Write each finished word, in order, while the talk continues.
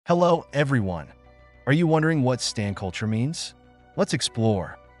Hello, everyone. Are you wondering what stan culture means? Let's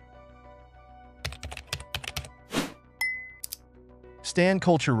explore. Stan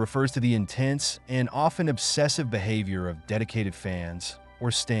culture refers to the intense and often obsessive behavior of dedicated fans, or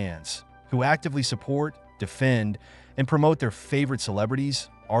stans, who actively support, defend, and promote their favorite celebrities,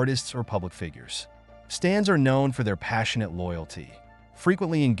 artists, or public figures. Stans are known for their passionate loyalty,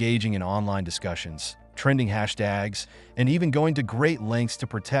 frequently engaging in online discussions, trending hashtags, and even going to great lengths to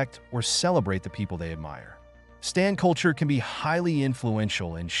protect or celebrate the people they admire. Stan culture can be highly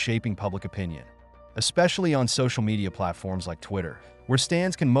influential in shaping public opinion, especially on social media platforms like Twitter, where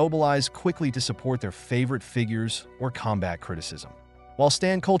stans can mobilize quickly to support their favorite figures or combat criticism. While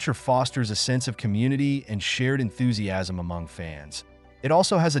stan culture fosters a sense of community and shared enthusiasm among fans, it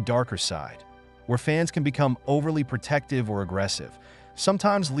also has a darker side, where fans can become overly protective or aggressive,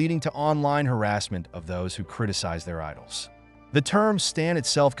 sometimes leading to online harassment of those who criticize their idols. The term stan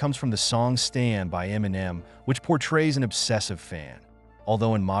itself comes from the song Stan by Eminem, which portrays an obsessive fan.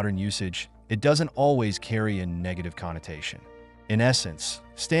 Although in modern usage, it doesn't always carry a negative connotation. In essence,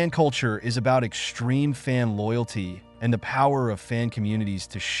 stan culture is about extreme fan loyalty and the power of fan communities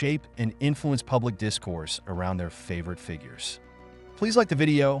to shape and influence public discourse around their favorite figures. Please like the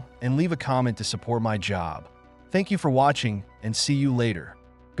video and leave a comment to support my job. Thank you for watching, and see you later.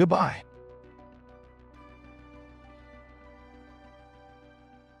 Goodbye.